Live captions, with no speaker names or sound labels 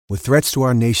With threats to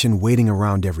our nation waiting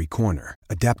around every corner,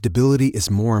 adaptability is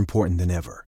more important than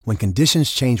ever. When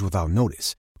conditions change without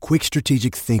notice, quick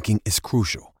strategic thinking is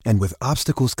crucial. And with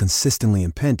obstacles consistently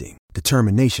impending,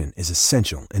 determination is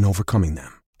essential in overcoming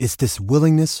them. It's this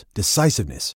willingness,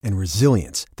 decisiveness, and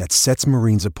resilience that sets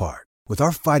Marines apart. With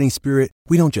our fighting spirit,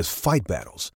 we don't just fight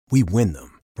battles, we win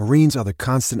them. Marines are the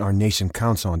constant our nation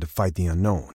counts on to fight the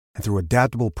unknown. And through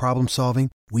adaptable problem solving,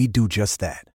 we do just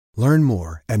that. Learn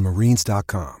more at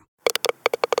marines.com.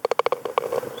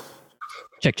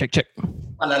 Check.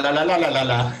 La la la la la la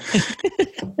la.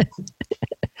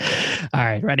 All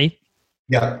right, ready?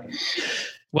 Yeah.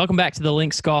 Welcome back to the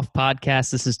Lynx Golf Podcast.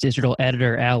 This is digital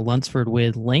editor Al Lunsford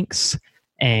with Lynx,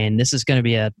 and this is going to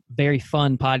be a very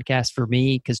fun podcast for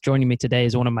me because joining me today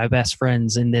is one of my best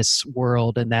friends in this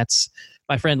world, and that's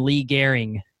my friend Lee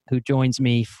Gehring, who joins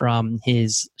me from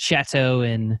his chateau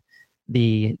in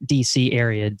the DC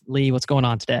area. Lee, what's going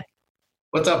on today?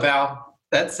 What's up, Al?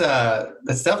 That's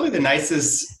definitely the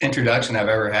nicest introduction I've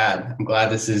ever had. I'm glad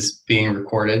this is being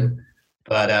recorded,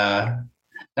 but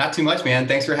not too much, man.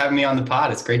 Thanks for having me on the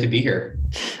pod. It's great to be here.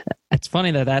 It's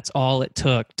funny that that's all it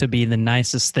took to be the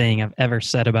nicest thing I've ever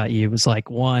said about you. It was like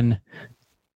one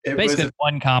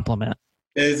compliment.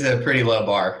 It is a pretty low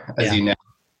bar, as you know.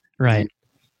 Right.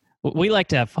 We like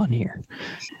to have fun here.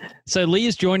 So Lee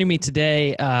is joining me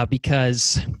today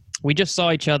because we just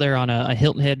saw each other on a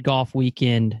Hilton Head golf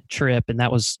weekend trip, and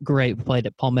that was great. We played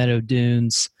at Palmetto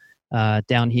Dunes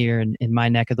down here in my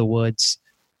neck of the woods.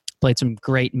 Played some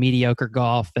great mediocre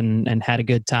golf and had a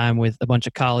good time with a bunch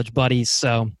of college buddies.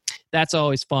 So that's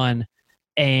always fun.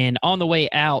 And on the way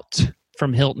out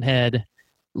from Hilton Head,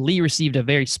 Lee received a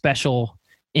very special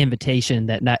invitation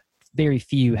that not very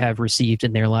few have received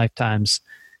in their lifetimes.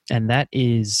 And that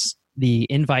is the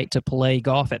invite to play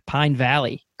golf at Pine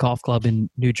Valley Golf Club in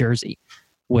New Jersey,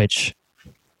 which,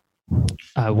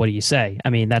 what do you say?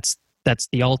 I mean, that's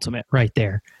the ultimate right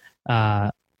there.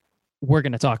 We're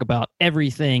going to talk about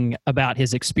everything about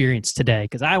his experience today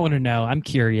because I want to know. I'm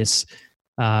curious,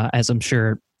 as I'm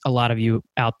sure a lot of you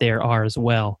out there are as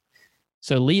well.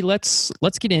 So Lee, let's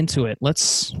get into it.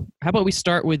 How about we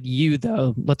start with you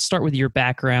though? Let's start with your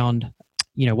background.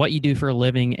 You know, what you do for a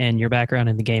living and your background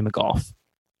in the game of golf.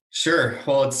 Sure.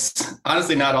 Well, it's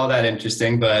honestly not all that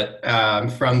interesting, but I'm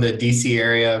from the DC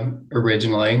area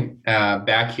originally,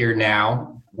 back here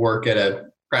now, work at a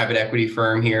private equity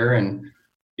firm here. And,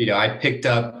 you know, I picked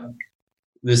up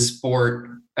this sport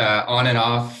on and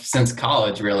off since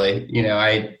college, really. You know,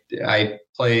 I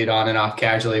played on and off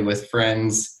casually with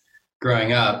friends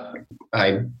growing up.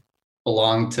 I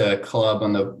belonged to a club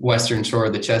on the western shore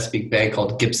of the Chesapeake Bay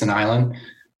called Gibson Island.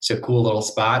 It's a cool little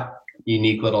spot,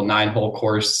 unique little 9-hole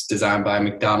course designed by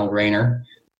McDonald Rayner.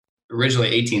 Originally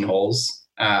 18 holes.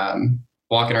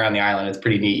 Walking around the island, it's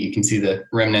pretty neat. You can see the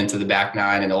remnants of the back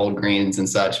nine and old greens and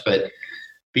such. But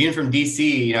being from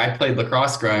DC, you know, I played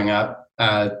lacrosse growing up,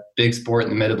 big sport in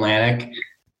the Mid-Atlantic,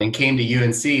 and came to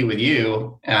UNC with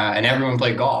you, and everyone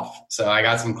played golf. So I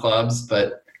got some clubs,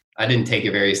 but I didn't take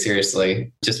it very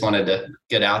seriously. Just wanted to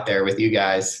get out there with you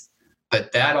guys.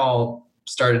 But that all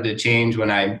started to change when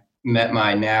I met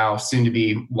my now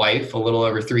soon-to-be wife a little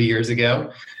over 3 years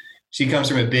ago. She comes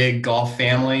from a big golf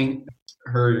family.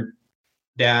 Her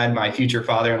dad, my future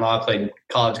father-in-law, played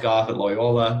college golf at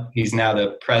Loyola. He's now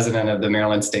the president of the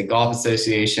Maryland State Golf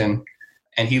Association,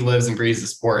 and he lives and breathes the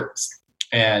sports.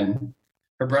 And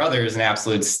her brother is an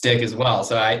absolute stick as well.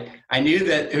 So I knew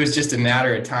that it was just a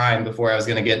matter of time before I was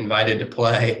going to get invited to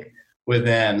play with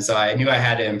them. So I knew I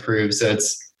had to improve. So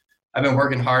I've been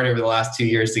working hard over the last 2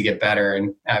 years to get better,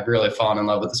 and I've really fallen in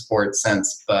love with the sport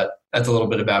since. But that's a little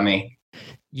bit about me.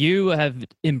 You have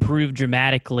improved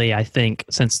dramatically, I think,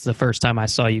 since the first time I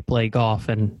saw you play golf,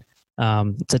 and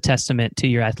it's a testament to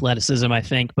your athleticism, I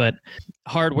think, but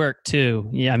hard work too.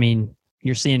 Yeah, I mean,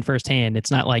 you're seeing firsthand.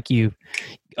 It's not like you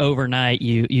overnight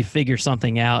you figure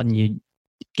something out and you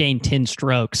gain 10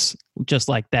 strokes just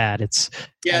like that. It's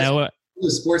the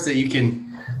sports that you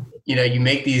can, you know, you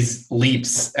make these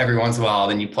leaps every once in a while,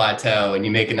 then you plateau, and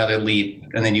you make another leap,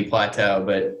 and then you plateau.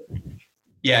 But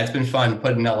yeah, it's been fun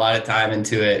putting a lot of time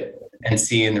into it and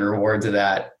seeing the rewards of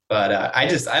that. But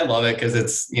I love it because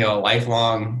it's, you know, a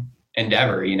lifelong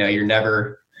endeavor. You know, you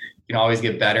can always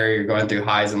get better. You're going through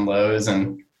highs and lows,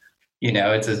 and you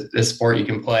know, it's a sport you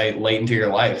can play late into your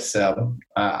life. So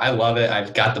I love it.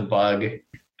 I've got the bug,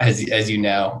 as you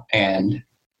know, and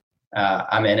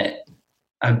I'm in it.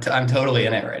 I'm totally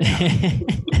in it right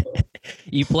now.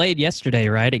 You played yesterday,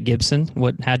 right, at Gibson?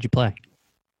 How'd you play?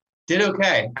 Did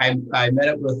okay. I met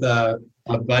up with a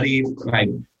buddy, my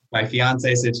My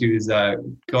fiance said she was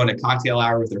going to cocktail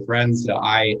hour with her friends, so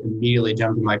I immediately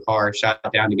jumped in my car, shot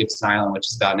down to Gibson Island, which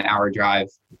is about an hour drive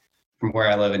from where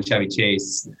I live in Chevy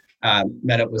Chase.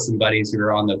 Met up with some buddies who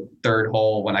were on the third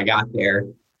hole when I got there.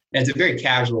 And it's a very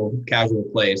casual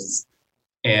place,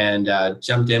 and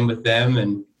jumped in with them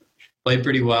and played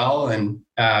pretty well. And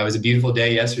it was a beautiful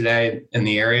day yesterday in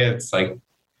the area.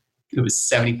 It was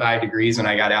 75 degrees when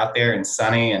I got out there and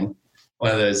sunny, and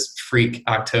one of those freak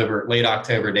late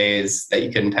October days that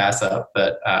you couldn't pass up.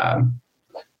 But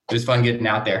it was fun getting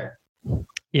out there.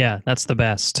 Yeah, that's the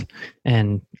best.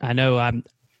 And I know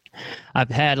I've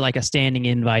had like a standing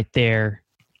invite there.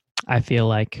 I feel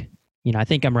like, I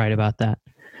think I'm right about that.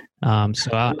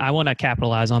 So I want to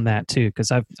capitalize on that too,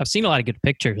 because I've seen a lot of good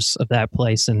pictures of that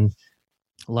place and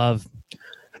love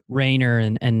Raynor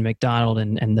and McDonald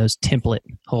and those template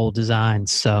hole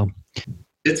designs. So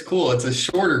it's cool. It's a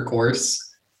shorter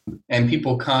course, and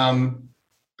people come,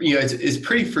 it's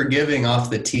pretty forgiving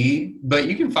off the tee, but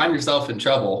you can find yourself in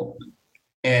trouble.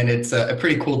 And it's a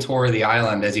pretty cool tour of the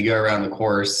island as you go around the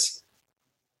course.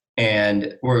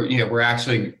 And we're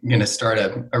actually going to start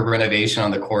a renovation on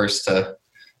the course to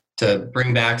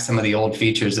bring back some of the old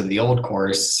features of the old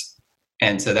course.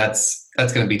 And so that's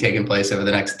going to be taking place over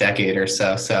the next decade or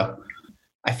so. So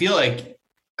I feel like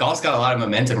golf's got a lot of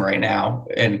momentum right now,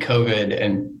 and COVID,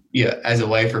 and as a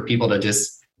way for people to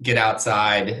just get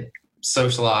outside,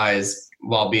 socialize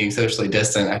while being socially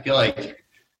distant. I feel like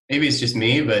maybe it's just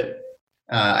me, but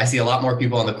I see a lot more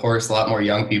people on the course, a lot more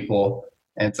young people,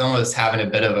 and it's almost having a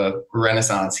bit of a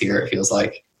renaissance here, it feels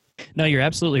like. No, you're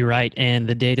absolutely right, and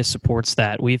the data supports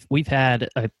that. We've had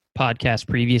a podcast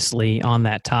previously on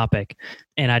that topic,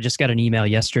 and I just got an email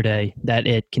yesterday that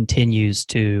it continues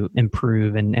to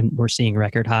improve, and we're seeing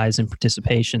record highs in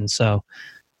participation. So,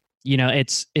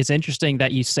 it's interesting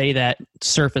that you say that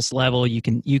surface level. You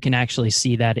can actually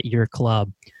see that at your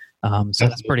club. So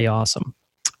that's pretty awesome.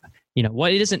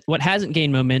 What hasn't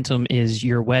gained momentum is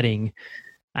your wedding.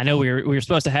 I know we were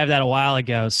supposed to have that a while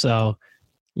ago, so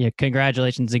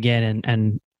congratulations again,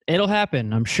 and it'll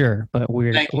happen, I'm sure. But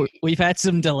we've had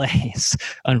some delays,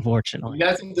 unfortunately. We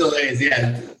got some delays,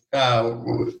 yeah.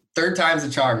 Third time's a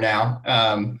charm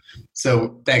now.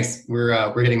 So thanks.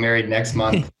 We're getting married next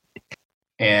month,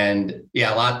 and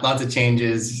lots of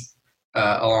changes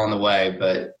along the way.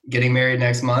 But getting married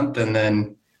next month, and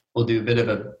then we'll do a bit of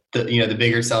the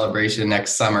bigger celebration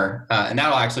next summer, and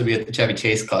that'll actually be at the Chevy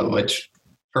Chase Club, which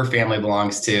her family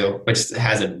belongs to, which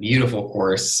has a beautiful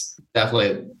course,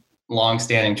 definitely a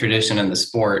long-standing tradition in the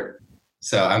sport.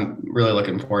 So I'm really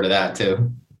looking forward to that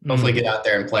too. Hopefully get out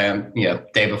there and play them,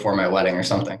 day before my wedding or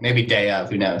something. Maybe day of,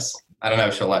 who knows? I don't know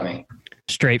if she'll let me.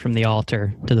 Straight from the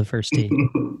altar to the first tee.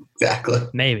 Exactly.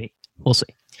 Maybe. We'll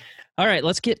see. All right,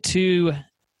 let's get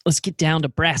down to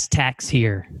brass tacks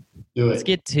here. Do it. Let's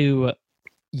get to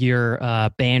your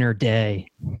banner day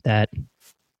that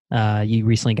you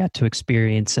recently got to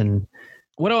experience. And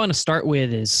what I want to start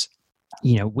with is,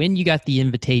 when you got the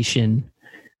invitation,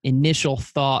 initial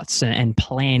thoughts and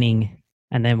planning,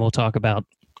 and then we'll talk about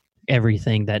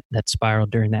everything that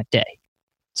spiraled during that day.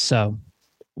 So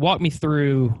walk me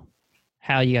through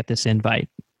how you got this invite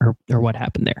or what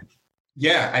happened there.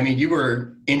 Yeah, I mean, you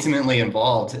were intimately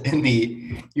involved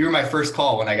you were my first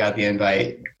call when I got the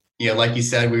invite. Like you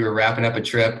said, we were wrapping up a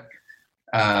trip,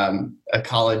 a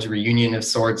college reunion of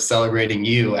sorts, celebrating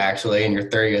you actually in your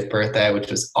 30th birthday, which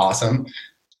was awesome.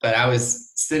 But I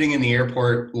was sitting in the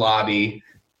airport lobby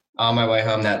on my way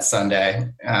home that Sunday.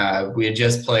 We had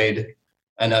just played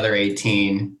another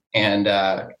 18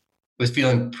 and was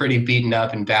feeling pretty beaten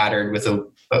up and battered with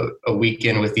a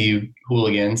weekend with you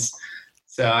hooligans.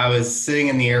 So I was sitting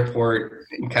in the airport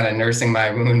kind of nursing my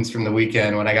wounds from the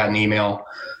weekend when I got an email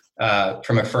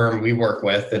from a firm we work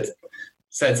with that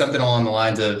said something along the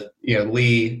lines of,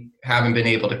 Lee, haven't been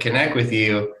able to connect with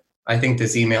you. I think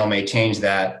this email may change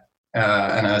that.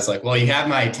 And I was like, well, you have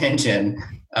my attention.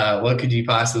 What could you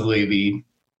possibly be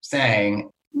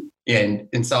saying?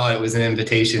 And saw it was an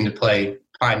invitation to play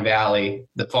Pine Valley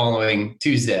the following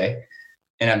Tuesday.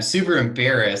 And I'm super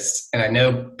embarrassed. And I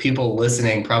know people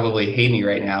listening probably hate me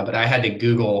right now, but I had to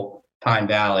Google Pine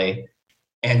Valley.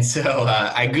 And so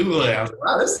I Googled it. I was like,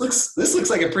 wow, this looks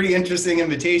like a pretty interesting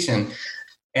invitation.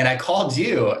 And I called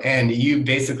you, and you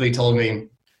basically told me,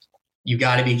 you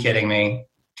got to be kidding me.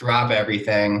 Drop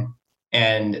everything.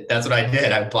 And that's what I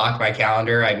did. I blocked my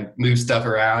calendar. I moved stuff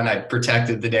around. I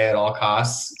protected the day at all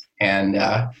costs. And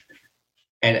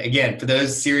again, for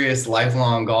those serious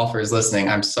lifelong golfers listening,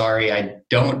 I'm sorry. I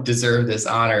don't deserve this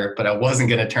honor, but I wasn't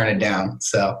going to turn it down.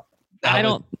 So I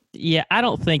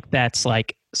don't think that's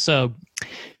like, so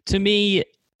to me,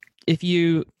 if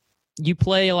you you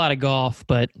play a lot of golf,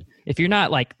 but if you're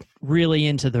not like really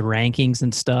into the rankings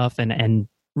and stuff and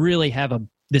really have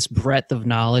this breadth of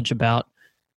knowledge about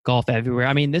golf everywhere.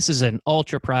 I mean, this is an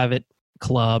ultra private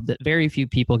club that very few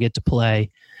people get to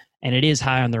play, and it is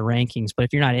high on their rankings. But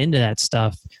if you're not into that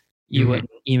stuff, you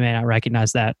may not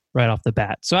recognize that right off the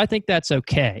bat. So I think that's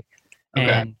okay.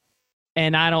 And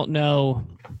I don't know,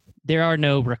 there are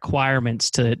no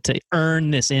requirements to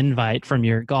earn this invite from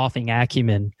your golfing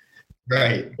acumen.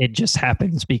 Right. It just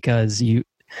happens because you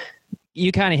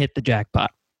kind of hit the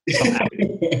jackpot.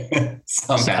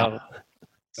 Somehow.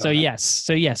 So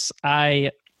yes,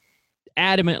 I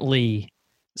adamantly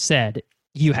said,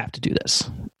 you have to do this.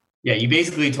 Yeah, you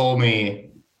basically told me,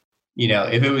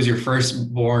 if it was your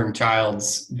firstborn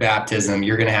child's baptism,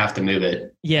 you're going to have to move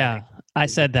it. Yeah, I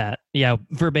said that. Yeah,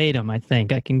 verbatim, I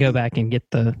think. I can go back and get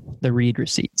the read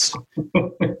receipts.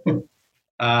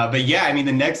 But yeah, I mean,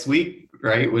 the next week,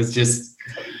 right, was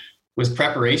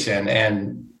preparation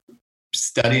and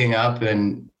studying up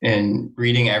and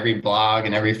reading every blog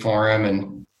and every forum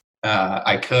and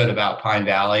I could about Pine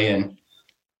Valley, and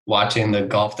watching the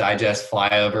Golf Digest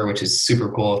flyover, which is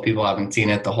super cool. If people haven't seen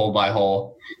it, the hole by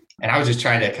hole. And I was just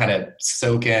trying to kind of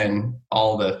soak in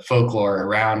all the folklore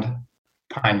around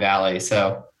Pine Valley.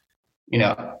 So,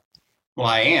 while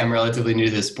I am relatively new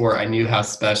to the sport, I knew how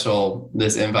special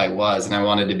this invite was, and I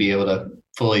wanted to be able to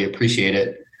fully appreciate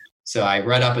it. So I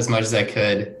read up as much as I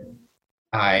could.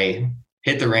 I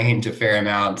hit the range a fair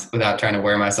amount without trying to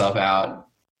wear myself out,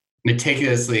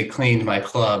 meticulously cleaned my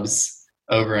clubs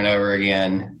over and over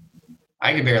again.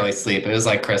 I could barely sleep. It was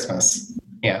like Christmas.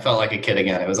 Yeah, I felt like a kid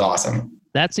again. It was awesome.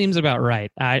 That seems about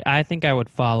right. I think I would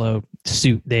follow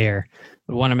suit there.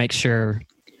 Would want to make sure,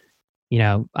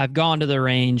 I've gone to the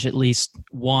range at least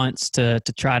once to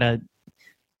try to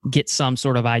get some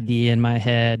sort of idea in my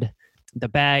head. The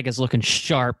bag is looking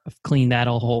sharp. I've cleaned that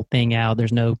whole thing out.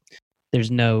 There's no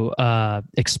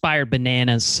expired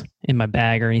bananas in my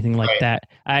bag or anything like that.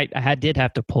 I did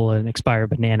have to pull an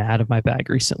expired banana out of my bag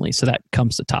recently, so that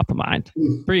comes to top of mind.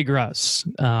 Pretty gross.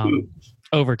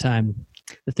 Over time,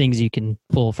 the things you can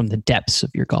pull from the depths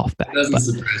of your golf bag. It doesn't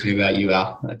surprise me about you,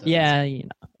 Al. Yeah,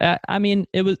 I mean,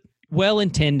 it was well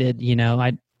intended.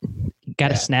 I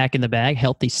got a snack in the bag,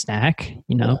 healthy snack.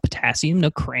 Potassium,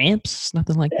 no cramps,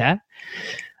 nothing like that.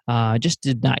 Just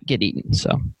did not get eaten.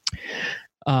 So.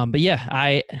 But yeah,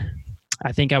 I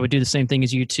think I would do the same thing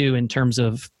as you too, in terms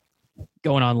of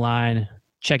going online,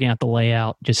 checking out the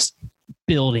layout, just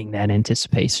building that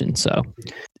anticipation. So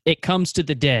it comes to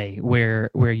the day where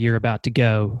you're about to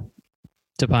go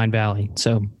to Pine Valley.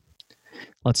 So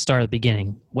let's start at the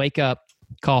beginning. Wake up,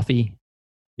 coffee.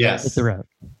 Yes. Hit the road.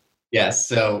 Yes.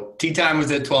 So tee time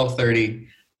was at 12:30.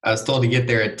 I was told to get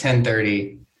there at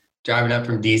 10:30. Driving up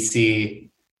from DC,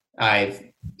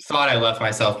 I thought I left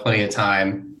myself plenty of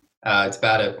time. It's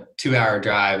about a 2-hour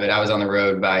drive, but I was on the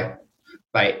road by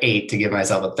 8 to give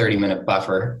myself a 30-minute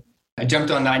buffer. I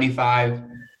jumped on 95.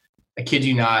 I kid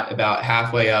you not, about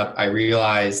halfway up, I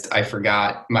realized I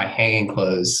forgot my hanging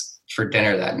clothes for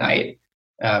dinner that night.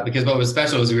 Because what was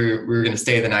special was we were going to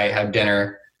stay the night, have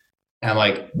dinner. And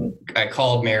I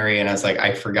called Mary and I was like,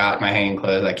 I forgot my hanging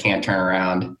clothes. I can't turn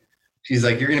around. She's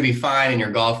like, you're going to be fine in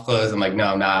your golf clothes. I'm like, no,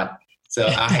 I'm not. So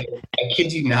I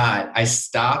kid you not, I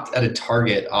stopped at a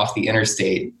Target off the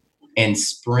interstate and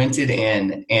sprinted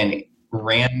in and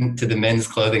ran to the men's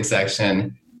clothing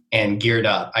section and geared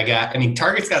up.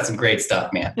 Target's got some great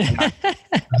stuff, man.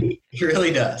 It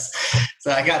really does.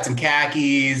 So I got some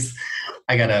khakis.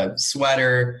 I got a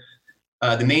sweater.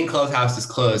 The main clubhouse is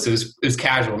closed. So it was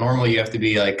casual. Normally you have to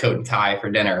be like coat and tie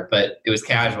for dinner, but it was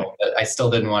casual. But I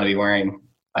still didn't want to be wearing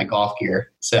my golf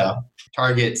gear. So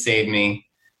Target saved me.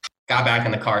 Got back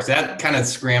in the car. So that kind of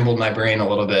scrambled my brain a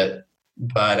little bit,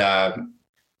 but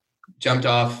jumped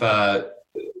off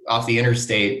the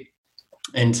interstate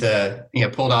into,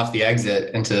 pulled off the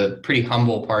exit into a pretty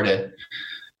humble part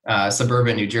of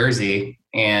suburban New Jersey.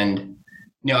 And,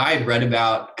 I had read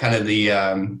about kind of the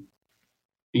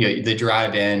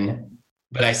drive in,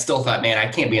 but I still thought, man, I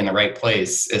can't be in the right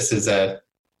place. This is a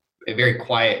very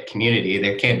quiet community.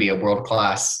 There can't be a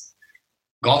world-class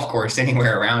golf course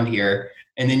anywhere around here.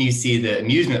 And then you see the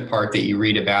amusement park that you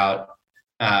read about.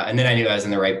 And then I knew I was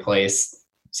in the right place.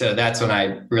 So that's when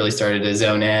I really started to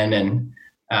zone in. And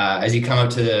as you come up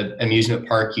to the amusement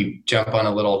park, you jump on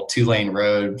a little 2-lane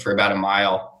road for about a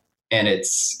mile. And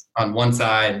it's on one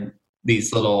side,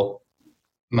 these little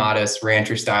modest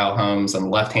rancher style homes on the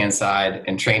left-hand side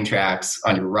and train tracks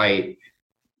on your right.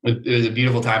 It was a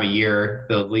beautiful time of year.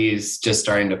 The leaves just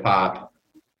starting to pop.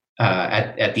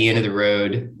 At the end of the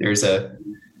road, there's a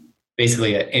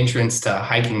basically an entrance to a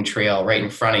hiking trail right in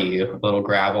front of you, a little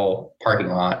gravel parking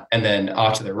lot. And then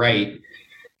off to the right,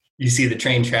 you see the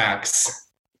train tracks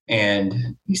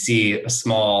and you see a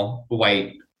small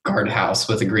white guardhouse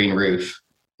with a green roof.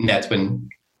 And that's when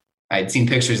I'd seen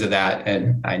pictures of that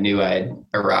and I knew I had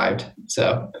arrived.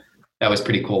 So that was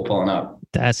pretty cool pulling up.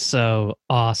 That's so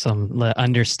awesome.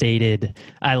 Understated.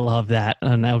 I love that.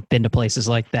 And I've been to places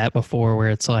like that before where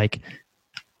it's like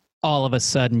all of a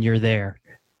sudden you're there.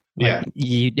 Like,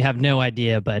 you have no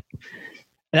idea, but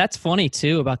that's funny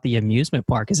too about the amusement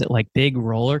park. Is it like big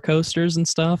roller coasters and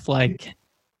stuff? Like,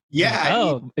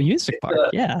 amusement park.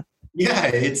 Yeah,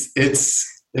 it's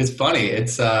funny.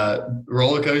 It's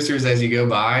roller coasters as you go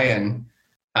by, and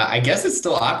I guess it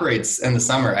still operates in the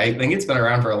summer. I think it's been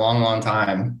around for a long, long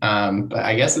time. But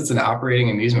I guess it's an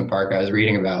operating amusement park I was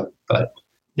reading about. But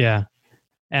yeah,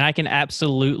 and I can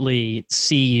absolutely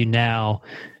see you now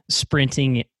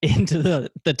sprinting into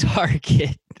the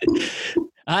Target.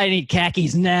 I need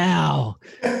khakis now.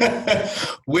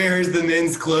 Where's the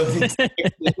men's clothing?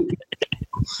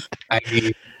 I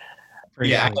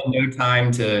had no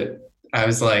time to. I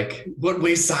was like, what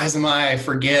waist size am I? I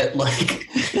forget. Like,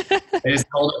 I just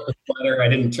held up the sweater. I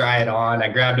didn't try it on. I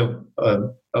grabbed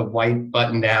a white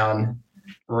button down,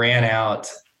 ran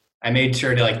out. I made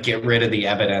sure to like get rid of the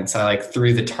evidence. I like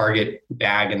threw the Target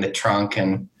bag in the trunk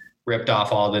and ripped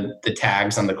off all the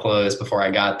tags on the clothes before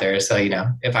I got there. So,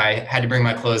 if I had to bring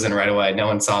my clothes in right away, no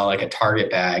one saw like a Target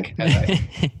bag as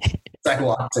I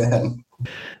walked in.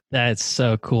 That's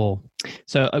so cool.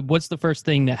 So what's the first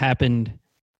thing that happened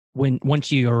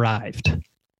once you arrived?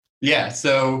 Yeah.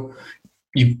 So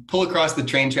you pull across the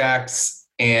train tracks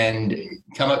and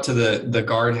come up to the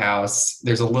guardhouse.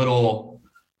 There's a little,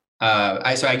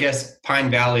 I guess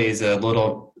Pine Valley is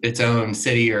its own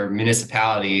city or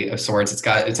municipality of sorts. It's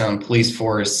got its own police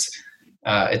force,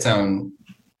 its own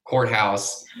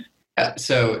courthouse.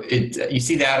 So you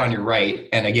see that on your right.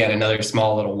 And again, another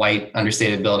small little white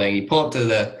understated building. You pull up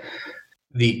to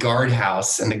the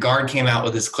guardhouse, and the guard came out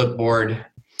with his clipboard.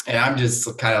 And I'm just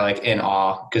kind of like in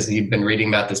awe because you've been reading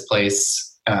about this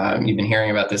place. You've been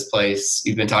hearing about this place.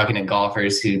 You've been talking to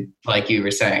golfers who, like you were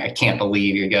saying, I can't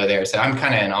believe you go there. So I'm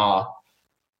kind of in awe.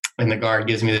 And the guard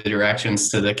gives me the directions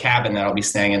to the cabin that I'll be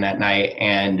staying in that night.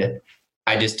 And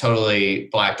I just totally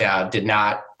blacked out, did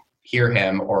not hear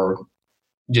him, or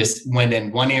just went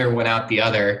in one ear, went out the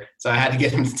other. So I had to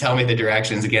get him to tell me the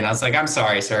directions again. I was like, I'm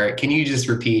sorry, sir. Can you just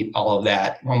repeat all of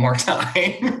that one more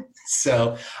time?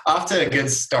 So off to a good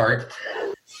start.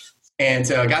 And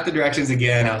so I got the directions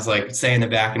again. I was like saying the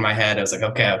back in my head, I was like,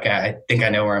 okay, I think I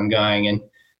know where I'm going.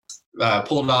 And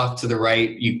pulled off to the right.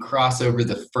 You cross over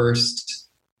the first,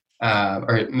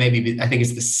 or maybe I think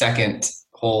it's the second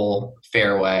hole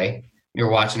fairway. You're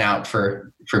watching out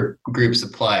for groups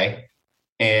of play,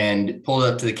 and pulled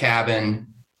up to the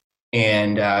cabin.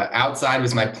 And outside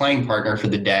was my playing partner for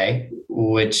the day,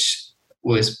 which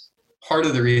was part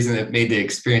of the reason that made the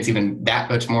experience even that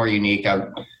much more unique. I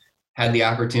had the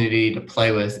opportunity to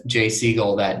play with Jay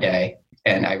Siegel that day,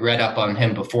 and I read up on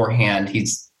him beforehand.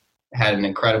 He's had an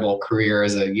incredible career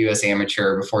as a U.S.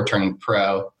 amateur before turning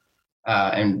pro,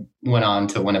 and went on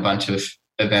to win a bunch of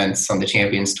events on the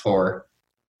Champions Tour.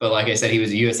 But like I said, he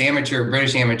was a U.S. amateur,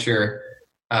 British amateur.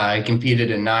 He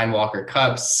competed in 9 Walker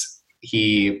Cups.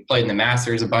 He played in the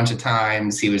Masters a bunch of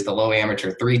times. He was the low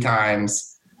amateur 3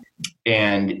 times.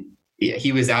 And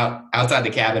he was outside the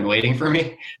cabin waiting for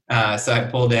me. So I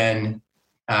pulled in,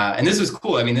 and this was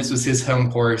cool. I mean, this was his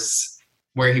home course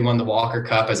where he won the Walker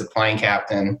Cup as a playing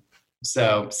captain.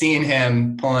 So seeing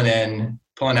him pulling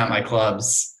out my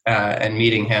clubs, and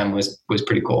meeting him was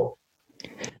pretty cool.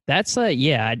 That's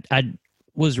I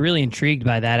was really intrigued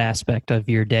by that aspect of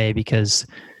your day because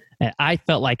I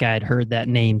felt like I had heard that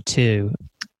name too.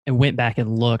 And went back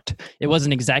and looked. It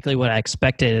wasn't exactly what I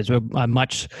expected. It was a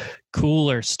much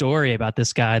cooler story about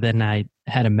this guy than I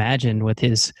had imagined with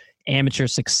his amateur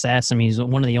success. I mean, he's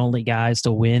one of the only guys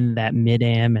to win that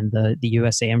Mid-Am and the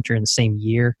U.S. Amateur in the same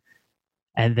year.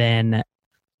 And then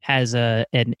has an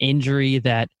injury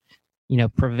that,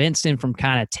 prevents him from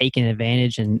kind of taking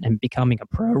advantage and becoming a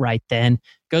pro right then.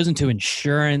 Goes into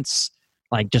insurance,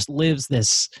 like just lives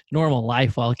this normal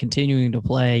life while continuing to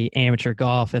play amateur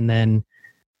golf. And then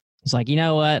it's like, you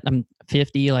know what? I'm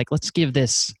 50. Like, let's give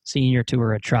this senior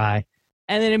tour a try.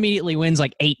 And then immediately wins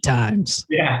like 8 times.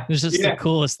 Yeah. It was just the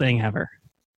coolest thing ever.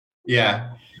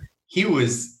 Yeah. He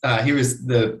was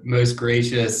the most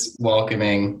gracious,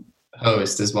 welcoming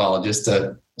host as well. Just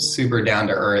a super down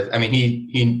to earth. I mean,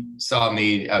 he saw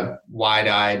me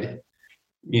wide-eyed,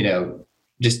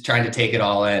 just trying to take it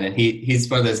all in. And he's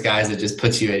one of those guys that just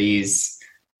puts you at ease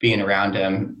being around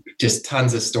him. Just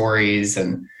tons of stories.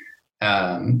 And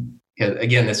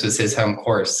again, this was his home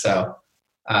course. So,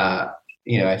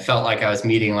 I felt like I was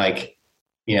meeting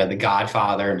the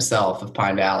godfather himself of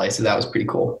Pine Valley. So that was pretty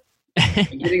cool.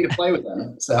 And getting to play with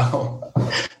him. So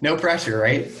no pressure,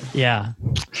 right? Yeah.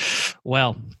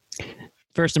 Well,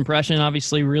 first impression,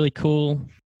 obviously really cool.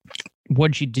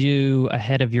 What'd you do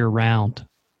ahead of your round?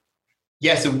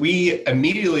 Yeah, so we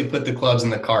immediately put the clubs in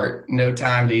the cart. No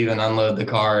time to even unload the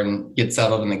car and get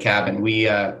settled in the cabin. We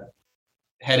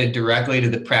headed directly to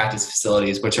the practice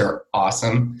facilities, which are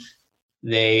awesome.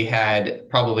 They had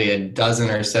probably a dozen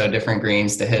or so different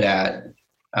greens to hit at.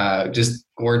 Just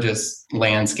gorgeous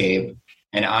landscape.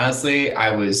 And honestly,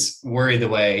 I was worried the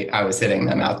way I was hitting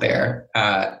them out there.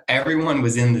 Everyone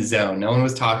was in the zone. No one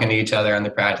was talking to each other on the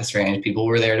practice range. People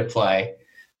were there to play.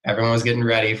 Everyone was getting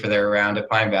ready for their round at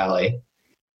Pine Valley.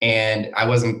 And I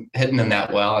wasn't hitting them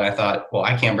that well. And I thought, well,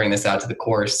 I can't bring this out to the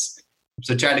course.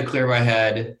 So I tried to clear my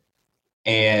head.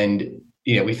 And,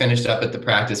 we finished up at the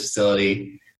practice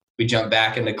facility. We jumped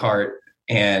back in the cart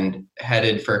and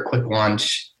headed for a quick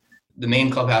lunch. The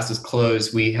main clubhouse was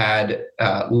closed. We had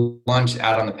lunch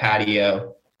out on the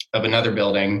patio of another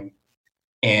building.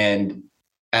 And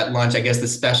at lunch, I guess the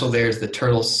special there is the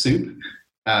turtle soup,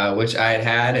 which I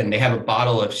had. And they have a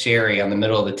bottle of sherry on the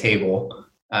middle of the table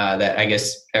that I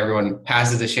guess everyone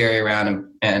passes the sherry around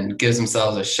and gives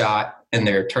themselves a shot in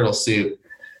their turtle soup.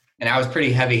 And I was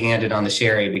pretty heavy-handed on the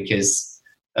sherry because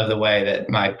of the way that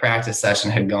my practice session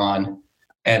had gone.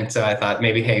 And so I thought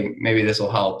maybe this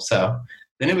will help. So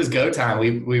then it was go time.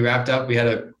 We wrapped up. We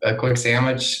had a quick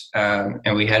sandwich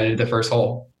and we headed to the first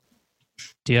hole.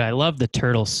 Dude, I love the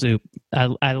turtle soup.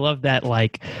 I love that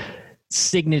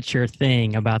signature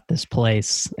thing about this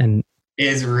place. And it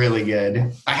is really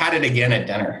good. I had it again at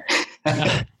dinner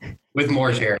with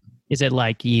more sherry. Is it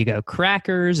you go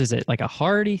crackers? Is it a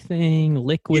hearty thing,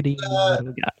 liquidy?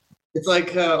 It's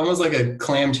almost like a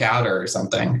clam chowder or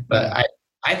something. But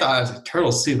I thought it was a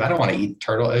turtle soup. I don't want to eat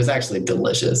turtle. It was actually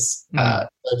delicious.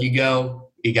 If you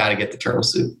go, you got to get the turtle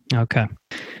soup. Okay.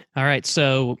 All right.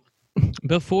 So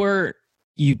before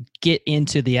you get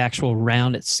into the actual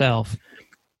round itself,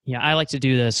 I like to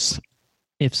do this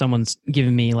if someone's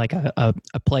giving me a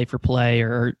play for play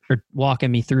or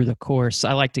walking me through the course.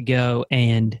 I like to go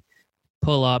and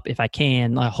pull up, if I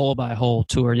can, a hole by hole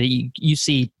tour that you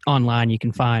see online. You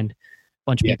can find a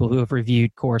bunch of people who have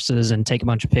reviewed courses and take a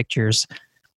bunch of pictures.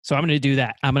 So I'm going to do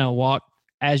that. I'm going to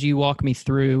as you walk me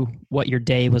through what your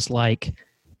day was like,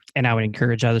 and I would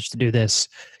encourage others to do this.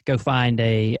 Go find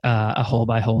a hole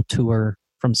by hole tour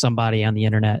from somebody on the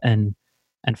internet and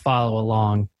follow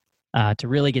along to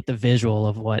really get the visual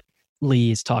of what Lee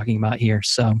is talking about here.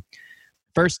 So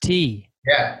first tee.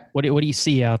 Yeah. What do you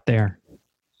see out there?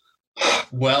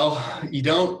 Well, you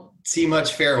don't see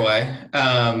much fairway.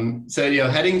 So,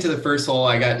 heading to the first hole,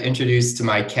 I got introduced to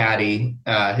my caddy.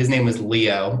 His name was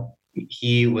Leo.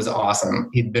 He was awesome.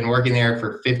 He'd been working there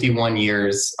for 51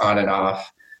 years on and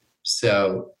off.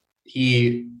 So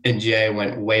he and Jay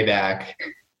went way back,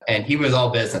 and he was all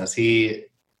business.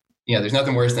 There's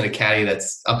nothing worse than a caddy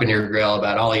that's up in your grill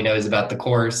about all he knows about the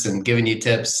course and giving you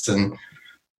tips and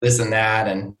this and that.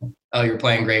 And, oh, you're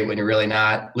playing great when you're really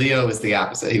not. Leo was the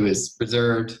opposite. He was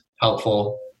reserved,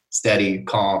 helpful, steady,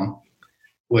 calm,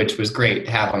 which was great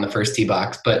to have on the first tee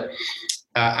box. But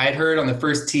I'd heard on the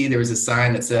first tee there was a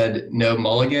sign that said no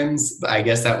mulligans. I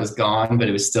guess that was gone, but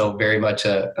it was still very much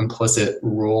an implicit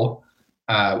rule.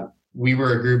 We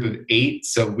were a group of 8,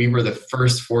 so we were the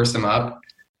first foursome up.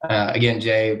 Again,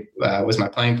 Jay was my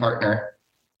playing partner.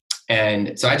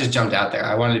 And so I just jumped out there.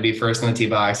 I wanted to be first on the tee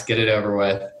box, get it over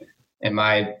with. And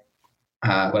what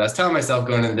I was telling myself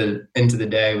going into the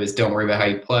day was, don't worry about how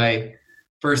you play.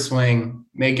 First swing,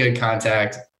 make good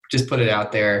contact, just put it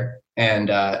out there and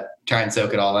try and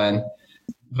soak it all in.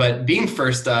 But being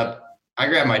first up, I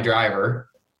grabbed my driver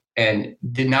and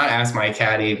did not ask my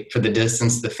caddy for the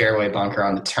distance to the fairway bunker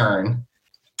on the turn.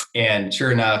 And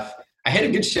sure enough, I hit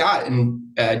a good shot and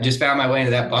just found my way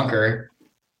into that bunker.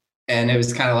 And it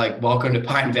was kind of like, welcome to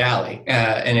Pine Valley.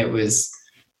 And it was,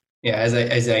 as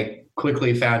I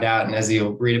quickly found out, and as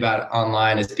you'll read about it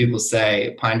online, as people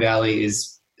say, Pine Valley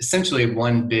is essentially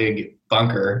one big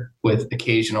bunker with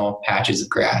occasional patches of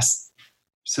grass.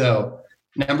 So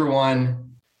number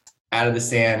one, out of the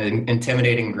sand,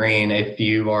 intimidating green. If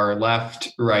you are left,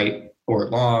 right, or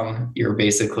long, you're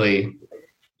basically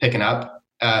picking up.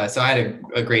 So I had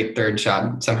a great third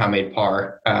shot, somehow made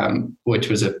par, which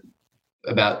was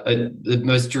about the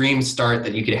most dream start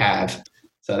that you could have.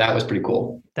 So that was pretty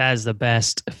cool. That is the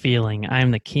best feeling.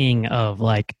 I'm the king of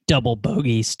double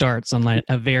bogey starts on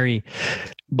a very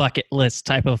bucket list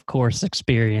type of course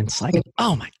experience. Like,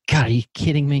 oh my God, are you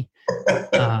kidding me?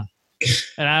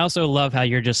 And I also love how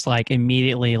you're just like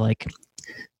immediately like,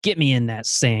 get me in that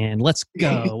sand. Let's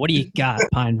go. What do you got,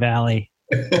 Pine Valley?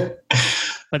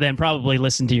 But then probably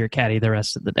listen to your caddy the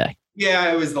rest of the day.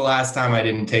 Yeah, it was the last time I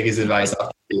didn't take his advice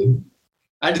off.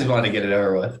 I just wanted to get it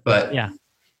over with. But yeah.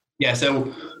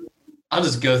 So I'll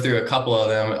just go through a couple of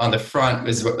them. On the front,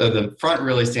 the front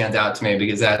really stands out to me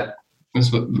because that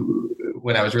was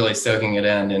when I was really soaking it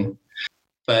in.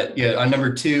 But yeah, on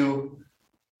number 2,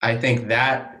 I think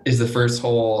that is the first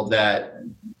hole that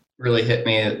really hit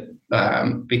me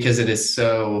because it is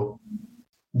so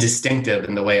distinctive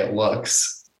in the way it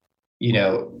looks. You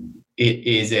know, it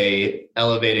is a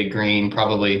elevated green,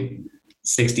 probably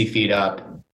 60 feet up,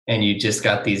 and you just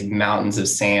got these mountains of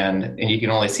sand, and you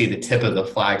can only see the tip of the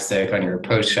flagstick on your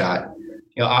approach shot.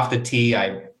 You know, off the tee,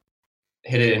 I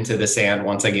hit it into the sand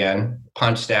once again,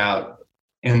 punched out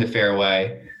in the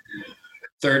fairway.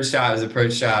 Third shot was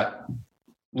approach shot.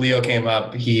 Leo came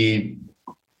up. He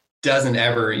doesn't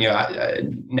ever, I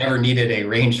never needed a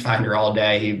rangefinder all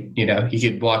day. He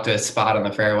could walk to a spot on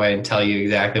the fairway and tell you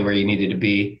exactly where you needed to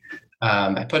be.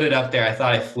 I put it up there. I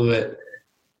thought I flew it,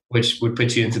 which would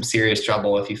put you in some serious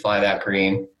trouble if you fly that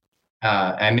green.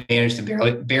 I managed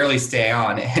to barely stay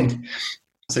on. And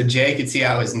so Jay could see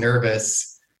I was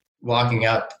nervous walking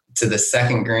up to the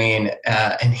second green.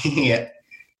 And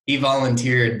he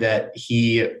volunteered that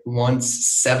he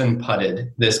once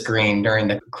 7-putted this green during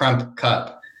the Crump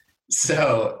Cup.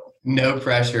 So no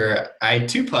pressure. I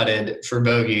 2-putted for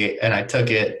bogey and I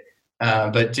took it.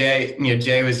 But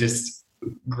Jay was just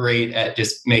great at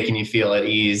just making you feel at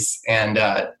ease. And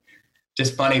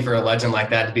just funny for a legend like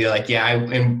that to be like, yeah,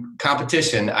 in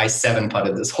competition, I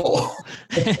 7-putted this hole.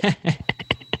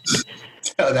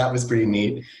 So that was pretty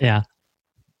neat. Yeah.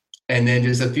 And then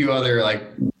just a few other, like,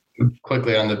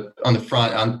 quickly on the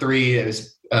front. On 3, it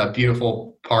was a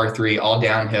beautiful par 3, all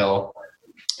downhill.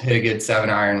 Hit a good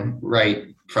 7-iron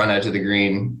right front edge of the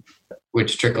green,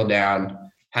 which trickled down.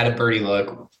 Had a birdie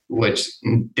look, which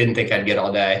didn't think I'd get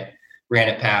all day. Ran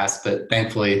it past, but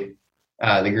thankfully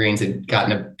the greens had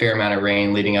gotten a fair amount of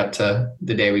rain leading up to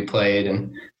the day we played.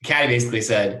 And the caddy basically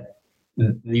said,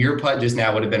 your putt just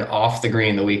now would have been off the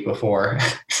green the week before.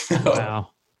 So, wow.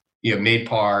 Made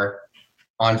par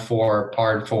on 4,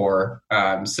 par 4.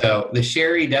 So the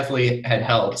Sherry definitely had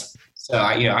helped. So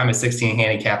I'm a 16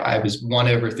 handicap. I was 1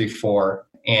 over through 4,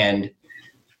 and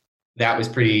that was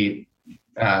pretty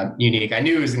unique. I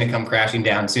knew it was going to come crashing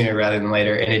down sooner rather than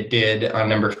later, and it did on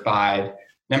number 5.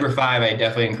 Number 5, I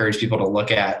definitely encourage people to look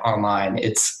at online.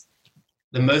 It's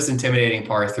the most intimidating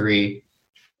par 3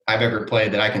 I've ever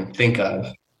played that I can think of.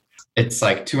 It's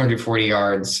like 240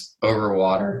 yards over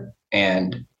water,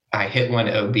 and I hit one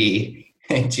OB,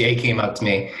 and Jay came up to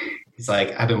me. He's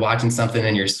like, I've been watching something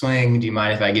in your swing. Do you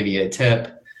mind if I give you a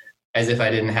tip? As if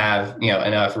I didn't have,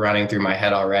 enough running through my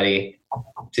head already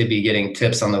to be getting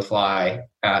tips on the fly,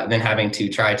 then having to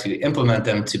try to implement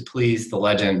them to please the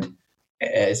legend.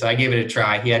 So I gave it a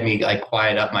try. He had me like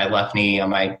quiet up my left knee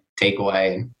on my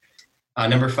takeaway.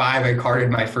 Number 5, I carded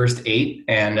my first 8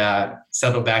 and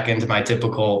settled back into my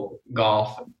typical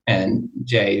golf. And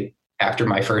Jay, after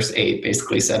my first 8,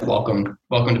 basically said, welcome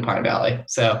to Pine Valley.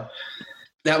 So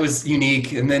that was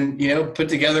unique. And then, put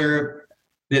together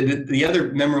the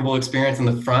other memorable experience on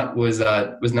the front was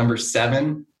number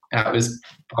 7. That was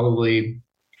probably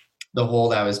the hole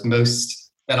that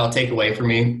I'll take away from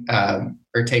me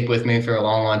or take with me for a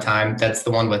long, long time. That's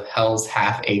the one with Hell's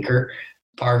Half Acre,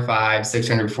 par 5,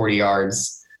 640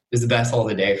 yards. It was the best hole of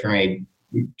the day for me.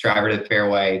 Driver to the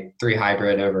fairway, 3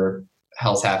 hybrid over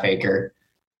Hell's Half Acre,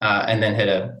 and then hit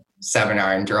a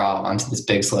 7-iron draw onto this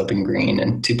big sloping green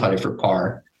and 2-putted for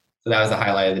par. So that was the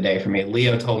highlight of the day for me.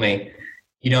 Leo told me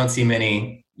you don't see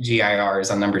many GIRs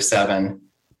on number 7,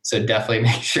 so definitely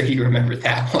make sure you remember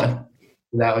that one.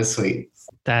 That was sweet.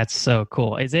 That's so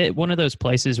cool. Is it one of those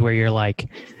places where you're like,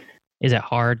 is it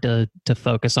hard to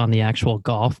focus on the actual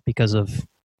golf because of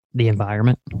the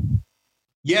environment?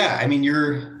 Yeah, I mean,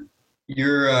 you're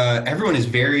everyone is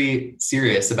very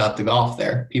serious about the golf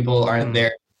there. People aren't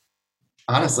there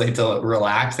honestly to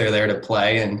relax. They're there to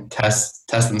play and test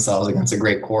themselves against a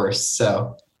great course.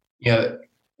 So,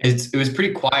 it was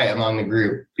pretty quiet among the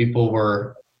group. People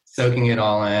were soaking it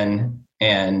all in,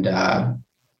 and I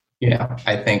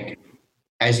think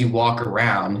as you walk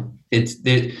around,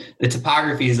 the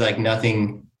topography is like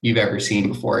nothing you've ever seen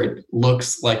before. It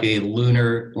looks like a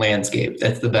lunar landscape.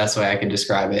 That's the best way I can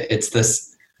describe it. It's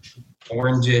this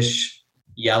orangish,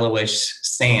 yellowish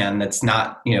sand that's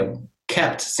not,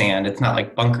 kept sand. It's not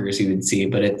like bunkers you would see,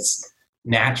 but it's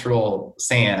natural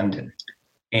sand.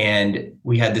 and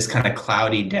we had this kind of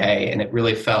cloudy day, and it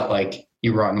really felt like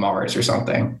you were on Mars or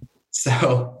something.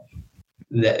 So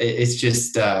it's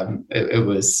just it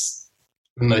was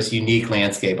the most unique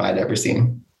landscape I'd ever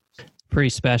seen. Pretty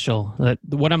special.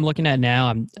 What I'm looking at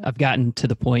now, I've gotten to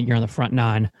the point. You're on the front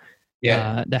nine.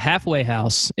 Yeah. The halfway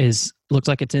house looks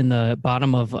like it's in the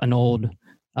bottom of an old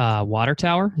water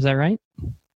tower. Is that right?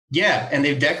 Yeah, and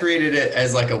they've decorated it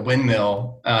as like a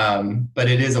windmill, but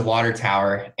it is a water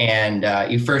tower.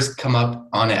 And you first come up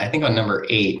on it, I think on number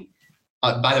 8.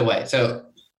 By the way, so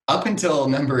up until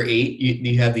number 8,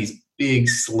 you have these big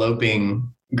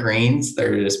sloping greens.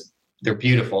 They're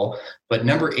beautiful. But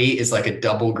number 8 is like a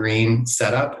double green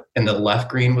setup, and the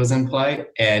left green was in play.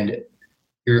 And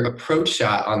your approach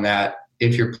shot on that,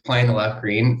 if you're playing the left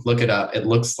green, look it up. It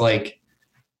looks like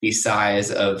the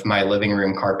size of my living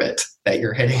room carpet that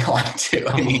you're hitting onto.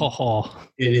 I mean,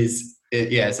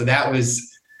 yeah. So that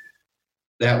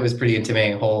was pretty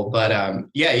intimidating hole, but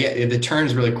yeah, the turn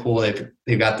is really cool.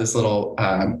 They've got this little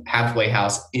halfway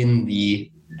house in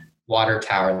the water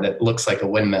tower that looks like a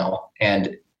windmill,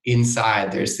 and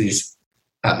inside there's these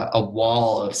a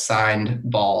wall of signed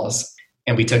balls.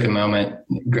 And we took a moment,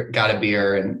 got a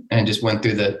beer, and just went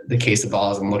through the case of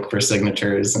balls and looked for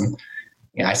signatures. And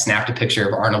I snapped a picture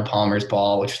of Arnold Palmer's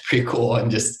ball, which was pretty cool.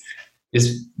 And just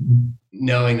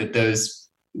knowing that those,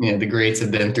 the greats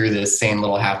have been through this same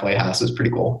little halfway house was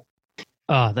pretty cool.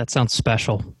 Oh, that sounds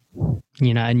special. And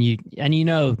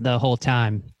the whole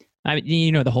time,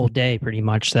 the whole day pretty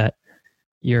much, that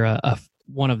you're a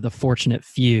one of the fortunate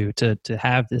few to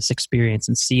have this experience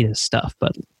and see this stuff.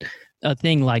 But a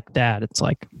thing like that, it's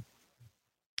like,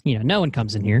 no one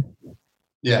comes in here.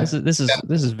 Yeah. This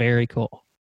is very cool.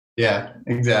 Yeah,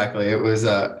 exactly. It was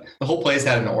the whole place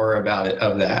had an aura about it,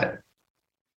 of that.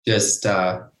 Just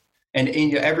and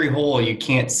every hole, you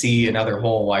can't see another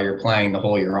hole while you're playing the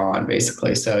hole you're on,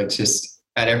 basically. So it's just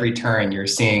at every turn you're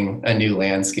seeing a new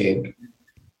landscape.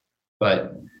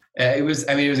 But it was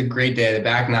a great day. The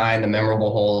back 9, the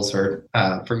memorable holes were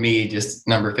for me just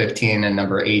number 15 and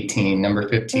number 18. Number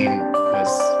 15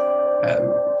 was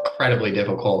incredibly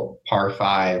difficult, par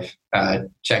 5.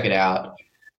 Check it out.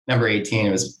 Number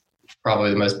 18 was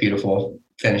probably the most beautiful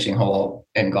finishing hole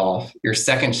in golf. Your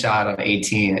second shot on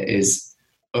 18 is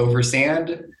over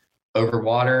sand, over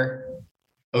water,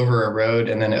 over a road,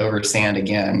 and then over sand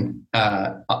again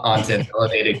onto an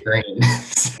elevated green.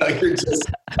 So you're just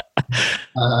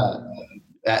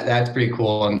that's pretty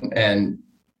cool. And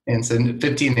so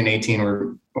 15 and 18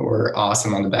 were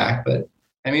awesome on the back. But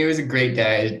it was a great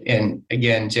day. And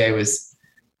again, Jay was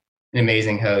an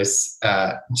amazing host.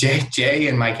 Jay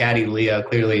and my caddy Leo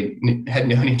clearly had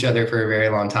known each other for a very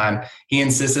long time. He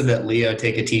insisted that Leo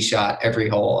take a tee shot every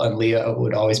hole, and Leo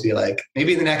would always be like,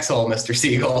 "Maybe the next hole, Mr.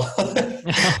 Siegel."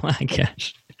 Oh my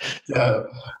gosh! So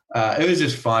it was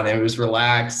just fun. It was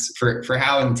relaxed for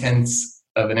how intense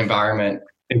of an environment.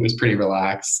 It was pretty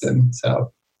relaxed, and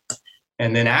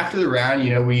then after the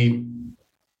round, we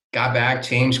got back,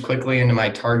 changed quickly into my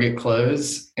Target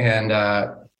clothes, and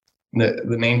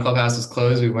the main clubhouse was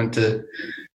closed. We went to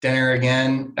dinner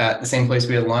again at the same place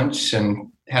we had lunch,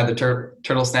 and had the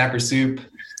turtle snapper soup,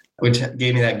 which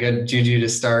gave me that good juju to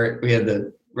start. We had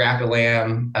the rack of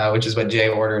lamb, which is what Jay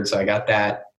ordered, so I got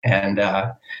that. And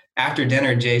after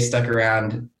dinner, Jay stuck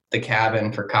around the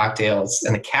cabin for cocktails,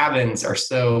 and the cabins are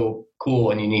so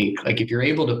cool and unique. Like if you're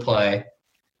able to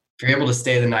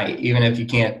stay the night, even if you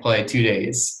can't play 2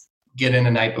 days, get in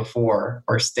the night before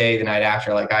or stay the night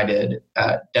after like I did,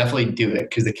 definitely do it,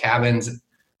 because the cabins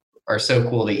are so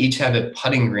cool. They each have a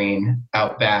putting green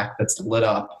out back that's lit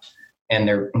up, and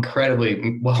they're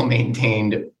incredibly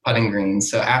well-maintained putting greens.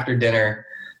 So after dinner,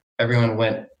 everyone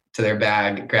went to their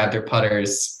bag, grabbed their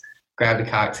putters, grabbed a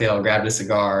cocktail, grabbed a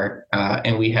cigar,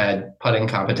 and we had putting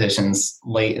competitions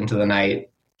late into the night.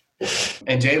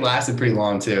 And Jay lasted pretty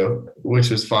long too, which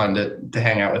was fun to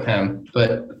hang out with him.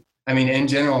 But in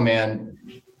general, man,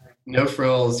 no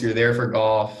frills. You're there for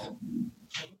golf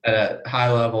at a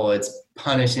high level. It's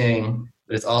punishing,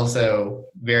 but it's also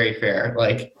very fair.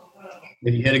 Like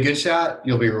if you hit a good shot,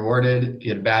 you'll be rewarded. If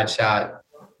you hit a bad shot,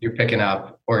 you're picking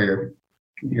up, or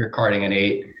you're carding an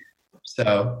 8.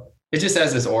 So it just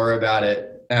has this aura about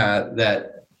it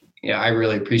that I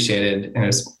really appreciated, and it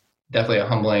was definitely a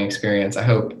humbling experience.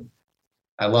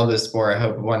 I love this sport. I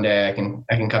hope one day I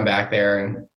can come back there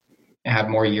and have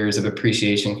more years of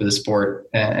appreciation for the sport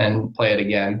and play it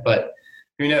again. But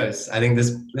who knows? I think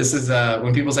this is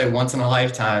when people say once in a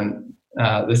lifetime,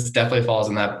 this definitely falls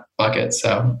in that bucket.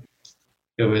 So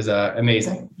it was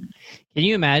amazing. Can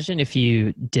you imagine if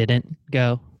you didn't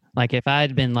go? Like if I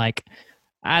had been like,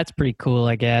 it's pretty cool,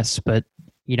 I guess, but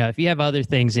if you have other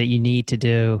things that you need to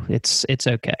do, it's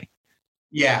okay.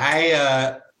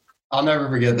 Yeah, I'll never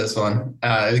forget this one.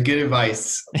 Good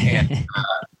advice. And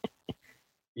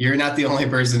you're not the only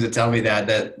person to tell me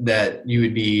that you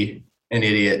would be an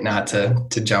idiot not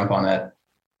to jump on it.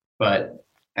 But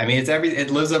I mean,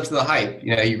 it lives up to the hype.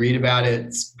 You read about it.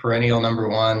 It's perennial number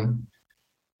one.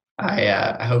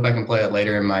 I hope I can play it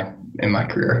later in my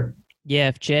career. Yeah,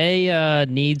 if Jay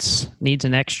needs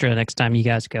an extra next time you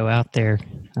guys go out there,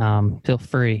 feel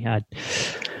free. I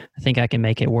think I can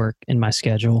make it work in my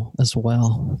schedule as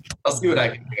well. I'll see what I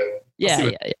can do. Yeah.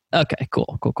 Okay,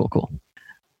 cool.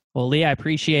 Well, Lee, I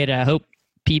appreciate it. I hope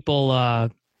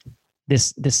people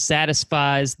this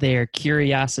satisfies their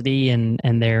curiosity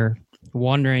and their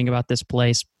wondering about this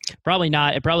place. Probably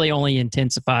not. It probably only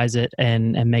intensifies it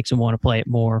and makes them want to play it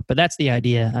more. But that's the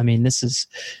idea. I mean, this is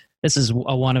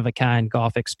a one-of-a-kind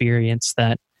golf experience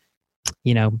that,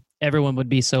 everyone would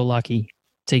be so lucky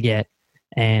to get.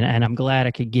 And I'm glad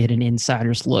I could get an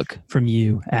insider's look from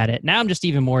you at it. Now I'm just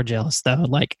even more jealous, though.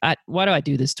 Like, why do I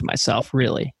do this to myself,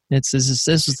 really? This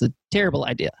is a terrible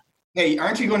idea. Hey,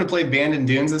 aren't you going to play Bandon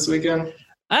Dunes this weekend?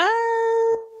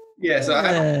 Yeah,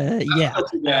 so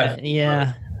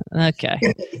yeah. Okay,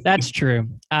 that's true.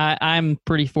 I'm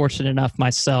pretty fortunate enough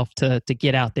myself to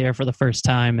get out there for the first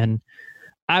time, and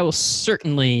I will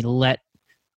certainly let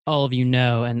all of you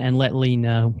know and let Lee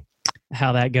know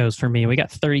how that goes for me. We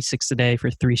got 36 a day for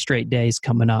 3 straight days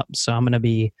coming up, so I'm going to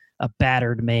be a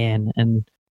battered man, and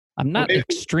I'm not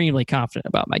extremely confident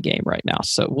about my game right now,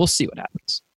 so we'll see what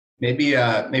happens. Maybe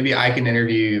I can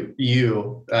interview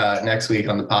you next week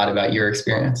on the pod about your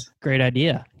experience. Great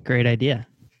idea.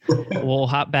 We'll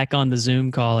hop back on the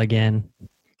Zoom call again.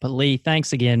 But Lee,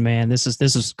 thanks again, man. This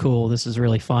is cool. This is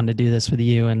really fun to do this with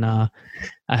you, and I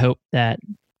hope that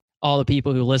all the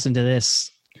people who listen to this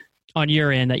on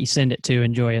your end that you send it to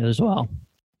enjoy it as well.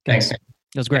 Thanks. It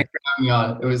was great. Thanks for having me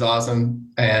on. It was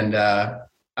awesome, and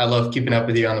I love keeping up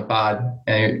with you on the pod.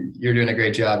 And you're doing a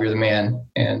great job. You're the man.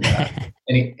 And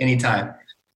anytime,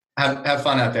 have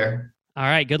fun out there. All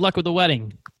right. Good luck with the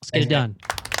wedding. Let's get it done.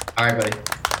 All right, buddy.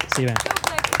 See you, man.